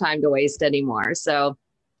no time to waste anymore. So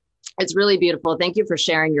it's really beautiful. Thank you for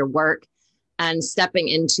sharing your work and stepping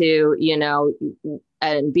into,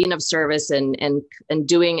 and being of service and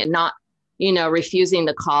doing and not, refusing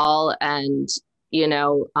the call and,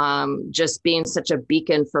 just being such a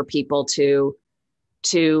beacon for people to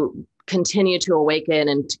continue to awaken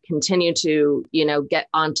and to continue to, get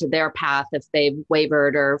onto their path if they've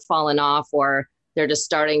wavered or fallen off, or they're just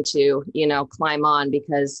starting to, climb on,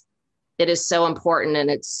 because it is so important.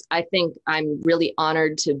 And I think I'm really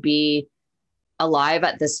honored to be alive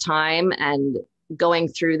at this time and going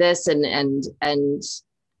through this and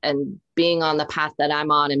being on the path that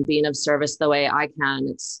I'm on and being of service the way I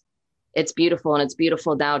can. It's beautiful. And it's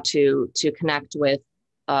beautiful now to connect with,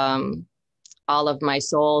 all of my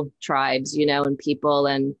soul tribes, and people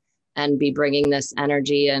and be bringing this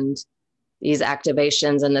energy and these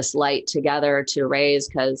activations and this light together to raise.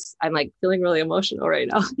 Cause I'm like feeling really emotional right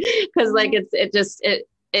now. Cause like, it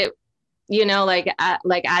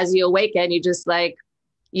as you awaken, you just like,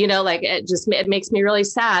 it makes me really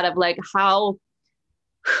sad of like how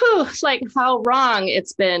wrong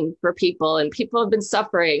it's been for people, and people have been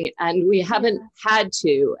suffering and we haven't had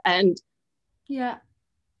to. And yeah.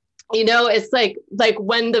 It's like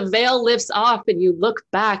when the veil lifts off and you look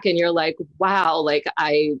back and you're like, wow, like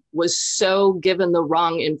I was so given the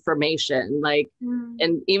wrong information. Like,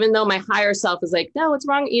 and even though my higher self is like, no, it's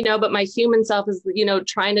wrong, but my human self is,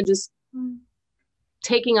 trying to just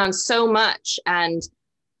taking on so much. And,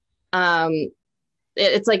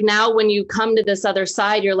 it's like now when you come to this other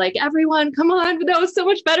side, you're like, everyone, come on, no, it's so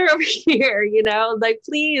much better over here, like,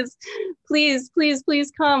 please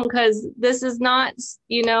come. Cause this is not,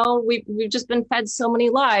 we've just been fed so many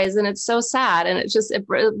lies, and it's so sad. And it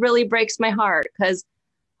really breaks my heart. Cause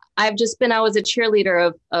I was a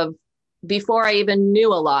cheerleader of before I even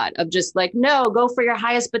knew a lot of just like, no, go for your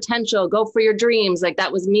highest potential, go for your dreams. Like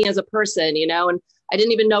that was me as a person, and I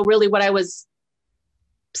didn't even know really what I was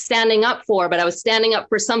standing up for, but I was standing up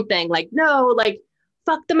for something. Like, no, like,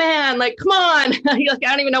 fuck the man, like, come on. Like, I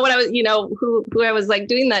don't even know what I was, who I was like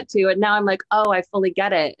doing that to. And now I'm like, oh, I fully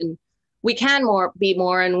get it. And we can be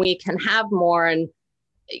more, and we can have more. And,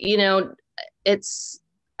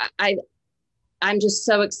 I'm just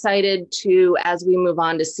so excited to, as we move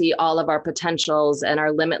on, to see all of our potentials and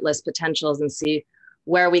our limitless potentials and see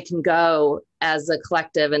where we can go as a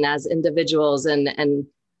collective and as individuals, and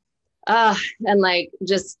like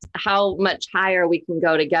just how much higher we can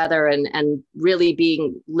go together and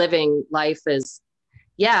really living life as,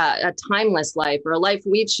 a timeless life, or a life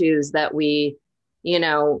we choose, that we,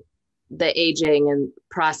 the aging and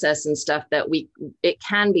process and stuff, that it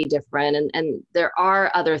can be different. And there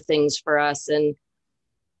are other things for us. And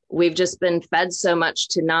we've just been fed so much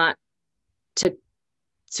to not, to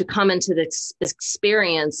come into this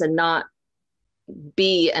experience and not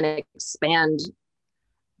be and expand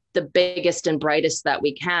the biggest and brightest that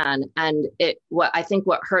we can. And what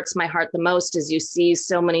hurts my heart the most is you see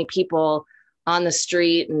so many people on the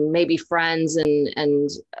street, and maybe friends and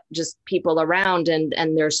just people around, and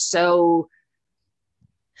they're so,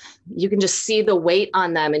 you can just see the weight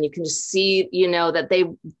on them, and you can just see, that they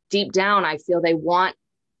deep down, I feel they want,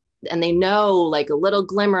 and they know like a little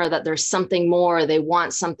glimmer that there's something more, they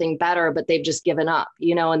want something better, but they've just given up,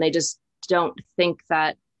 and they just don't think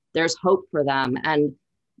that there's hope for them. And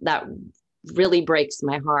that really breaks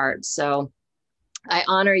my heart. So I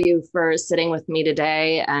honor you for sitting with me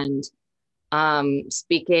today and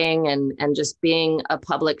speaking and just being a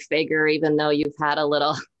public figure, even though you've had a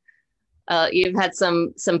little, you've had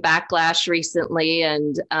some backlash recently.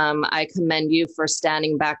 And I commend you for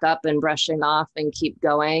standing back up and brushing off and keep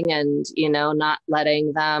going and, you know, not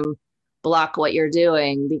letting them block what you're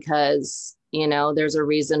doing, because, you know, there's a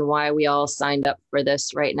reason why we all signed up for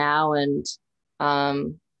this right now. And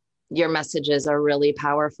your messages are really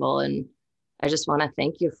powerful. And I just want to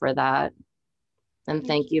thank you for that. And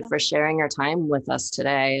thank you for sharing your time with us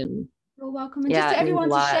today. And you're welcome. And just to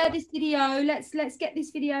everyone to share this video, let's get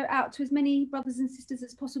this video out to as many brothers and sisters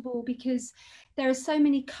as possible, because there are so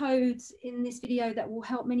many codes in this video that will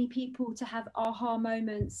help many people to have aha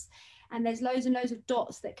moments. And there's loads and loads of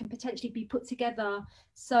dots that can potentially be put together.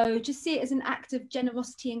 So just see it as an act of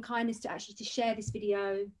generosity and kindness to actually to share this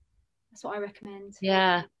video. That's what I recommend.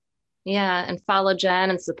 Yeah. Yeah. And follow Jen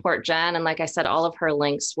and support Jen. And like I said, all of her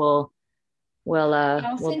links will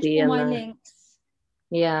be in my links.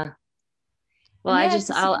 Yeah. Well,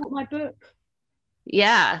 I'll my book.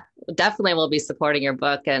 Yeah, definitely will be supporting your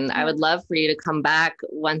book. And I would love for you to come back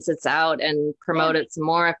once it's out and promote it some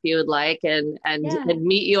more if you would like, and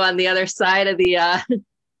meet you on the other side of the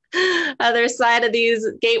other side of these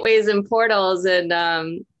gateways and portals. And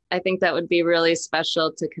I think that would be really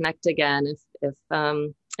special to connect again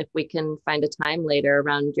if we can find a time later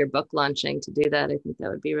around your book launching to do that. I think that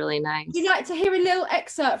would be really nice. Would you like to hear a little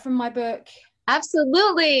excerpt from my book?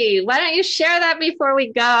 Absolutely. Why don't you share that before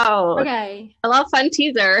we go? Okay. A little fun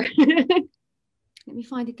teaser. Let me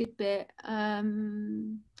find a good bit.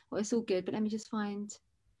 Well, it's all good, but let me just find.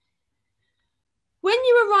 When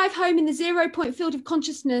you arrive home in the 0 point field of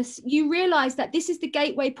consciousness, you realize that this is the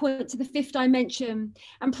gateway point to the 5th dimension.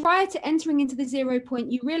 And prior to entering into the 0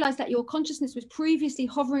 point, you realize that your consciousness was previously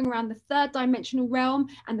hovering around the 3rd dimensional realm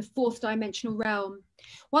and the 4th dimensional realm.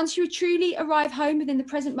 Once you truly arrive home within the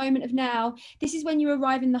present moment of now, this is when you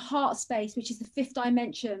arrive in the heart space, which is the 5th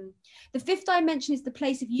dimension. The 5th dimension is the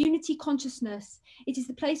place of unity consciousness. It is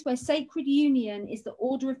the place where sacred union is the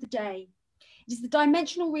order of the day. It is the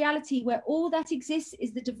dimensional reality where all that exists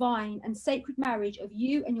is the divine and sacred marriage of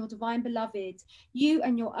you and your divine beloved, you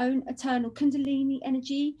and your own eternal Kundalini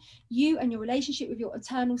energy, you and your relationship with your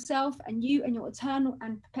eternal self, and you and your eternal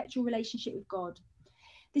and perpetual relationship with God.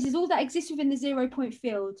 This is all that exists within the 0 point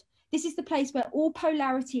field. This is the place where all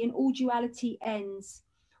polarity and all duality ends.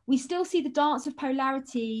 We still see the dance of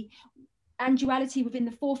polarity and duality within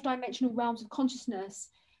the 4th dimensional realms of consciousness.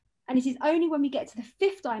 And it is only when we get to the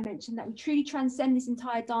 5th dimension that we truly transcend this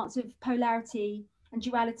entire dance of polarity and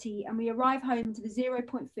duality, and we arrive home into the 0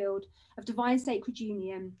 point field of divine sacred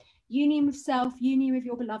union, union with self, union with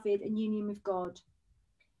your beloved, and union with God.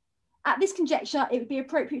 At this conjecture, it would be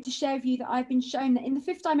appropriate to share with you that I've been shown that in the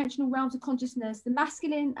 5th dimensional realms of consciousness, the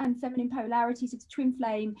masculine and feminine polarities of the twin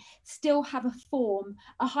flame still have a form,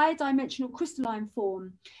 a higher dimensional crystalline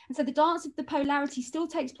form. And so the dance of the polarity still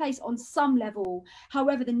takes place on some level.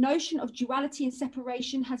 However, the notion of duality and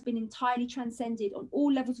separation has been entirely transcended on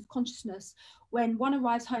all levels of consciousness when one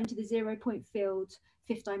arrives home to the 0 point field,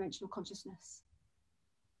 5th dimensional consciousness.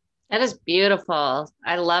 That is beautiful.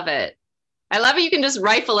 I love it. I love it. You can just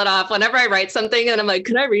rifle it off whenever I write something and I'm like,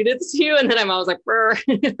 can I read it to you? And then I'm always like, brr.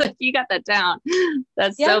 You got that down.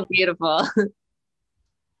 That's so beautiful.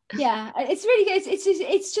 Yeah, it's really good.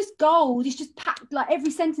 It's just gold. It's just packed, like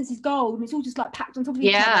every sentence is gold, and it's all just like packed on top of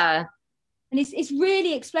each other. And it's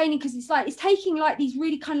really explaining, because it's taking like these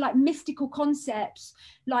really kind of like mystical concepts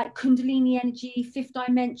like Kundalini energy, 5th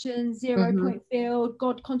dimension, 0 point field,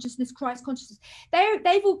 God consciousness, Christ consciousness.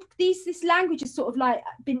 They've all this language has sort of like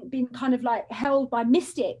been kind of like held by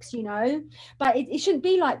mystics, you know, but it shouldn't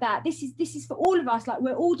be like that. This is for all of us. Like,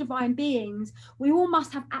 we're all divine beings. We all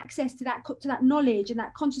must have access to that knowledge and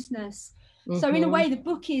that consciousness. So in a way, the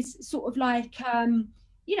book is sort of like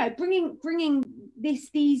you know, bringing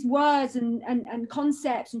these words and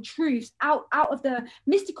concepts and truths out of the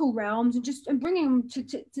mystical realms and bringing them to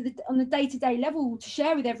the on the day-to-day level to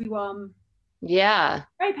share with everyone. Yeah,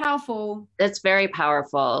 very powerful. It's very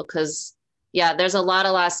powerful, because there's a lot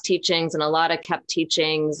of lost teachings and a lot of kept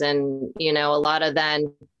teachings, and you know, a lot of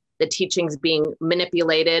then the teachings being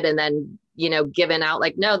manipulated and then, you know, given out,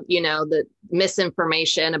 like, no, you know, the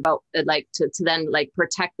misinformation about like to then like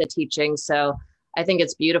protect the teaching. So I think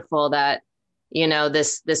it's beautiful that, you know,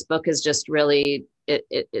 this book is just really,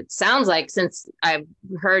 it sounds like, since I've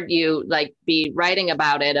heard you like be writing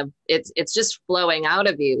about it, it's just flowing out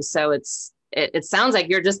of you. So it sounds like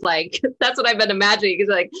you're just like, that's what I've been imagining. It's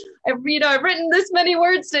like, I've written this many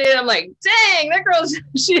words today. And I'm like, dang, that girl,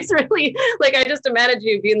 she's really like, I just imagine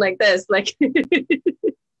you being like this, like.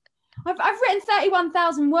 I've written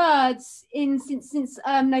 31,000 words since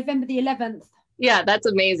November the 11th. Yeah, that's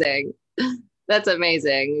amazing. That's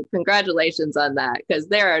amazing. Congratulations on that, because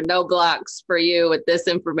there are no blocks for you with this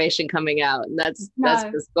information coming out, and that's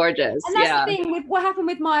just gorgeous. And that's the thing with what happened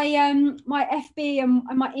with my my FB and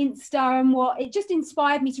my Insta, and what it just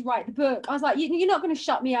inspired me to write the book. I was like, you're not going to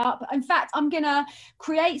shut me up. In fact, I'm going to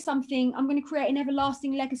create something. I'm going to create an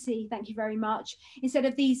everlasting legacy. Thank you very much. Instead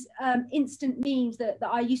of these instant memes that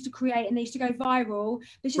I used to create and they used to go viral,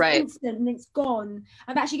 it's just instant and it's gone.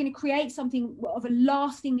 I'm actually going to create something of a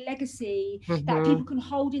lasting legacy that people can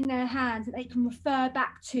hold in their hands, that they can refer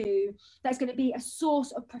back to, that's going to be a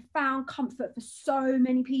source of profound comfort for so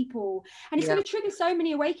many people, and it's going to trigger so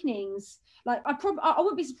many awakenings. Like I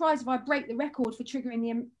wouldn't be surprised if I break the record for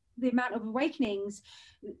triggering the amount of awakenings.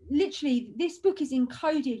 Literally, this book is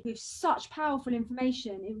encoded with such powerful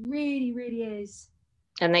information. It really, really is.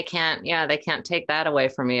 And they can't take that away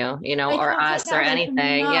from you, or us or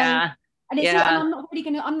anything. Yeah. And it's not,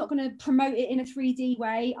 and I'm not gonna promote it in a 3D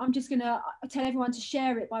way. I'm just gonna tell everyone to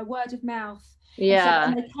share it by word of mouth. Yeah.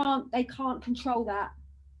 And they can't control that.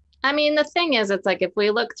 I mean, the thing is, it's like if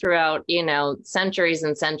we look throughout, centuries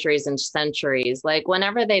and centuries and centuries, like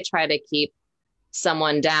whenever they try to keep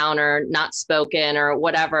someone down or not spoken or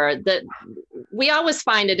whatever, that we always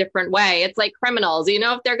find a different way. It's like criminals,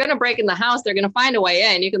 if they're going to break in the house, they're going to find a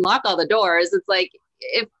way in. You can lock all the doors. It's like,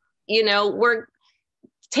 if, we're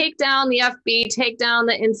take down the FB, take down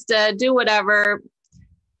the Insta, do whatever.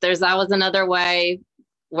 There's always another way.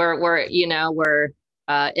 We're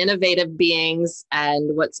innovative beings,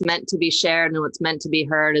 and what's meant to be shared and what's meant to be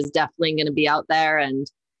heard is definitely going to be out there. And,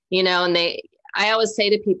 I always say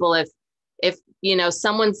to people, if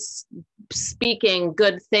someone's speaking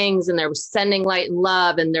good things and they're sending light and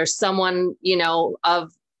love, and there's someone,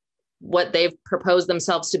 of what they've proposed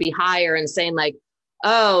themselves to be higher and saying like,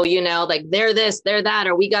 oh, like they're this, they're that,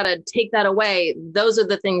 or we got to take that away. Those are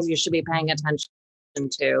the things you should be paying attention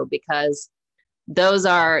to, because those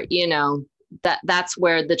are, that's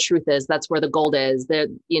where the truth is. That's where the gold is. They've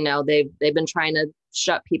been trying to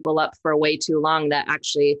shut people up for way too long, that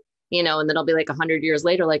actually, and then it'll be like 100 years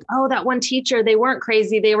later, like, oh, that one teacher, they weren't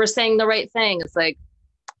crazy. They were saying the right thing. It's like,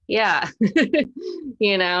 yeah,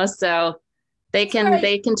 so they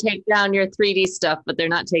can take down your 3D stuff, but they're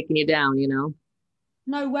not taking you down,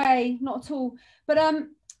 No way, not at all. But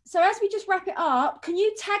so as we just wrap it up, can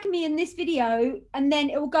you tag me in this video, and then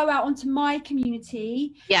it will go out onto my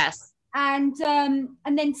community? Yes. And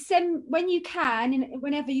then send, when you can, and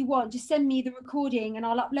whenever you want, just send me the recording and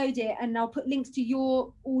I'll upload it, and I'll put links to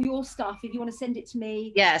all your stuff if you want to send it to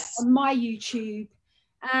me. Yes. On my YouTube.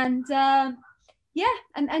 And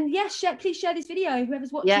please share this video,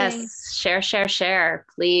 whoever's watching. Yes, share,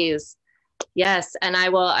 please. Yes, and I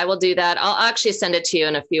will do that. I'll actually send it to you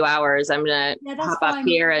in a few hours. I'm gonna hop up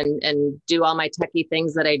here and do all my techie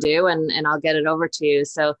things that I do, and I'll get it over to you.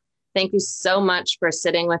 So thank you so much for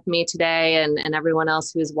sitting with me today, and everyone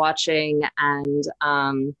else who's watching. And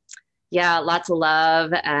lots of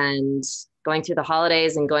love, and going through the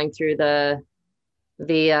holidays and going through the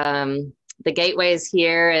gateways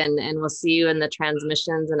here, and we'll see you in the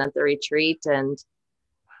transmissions and at the retreat. And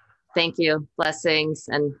thank you. Blessings,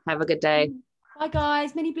 and have a good day. Bye,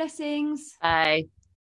 guys. Many blessings. Bye.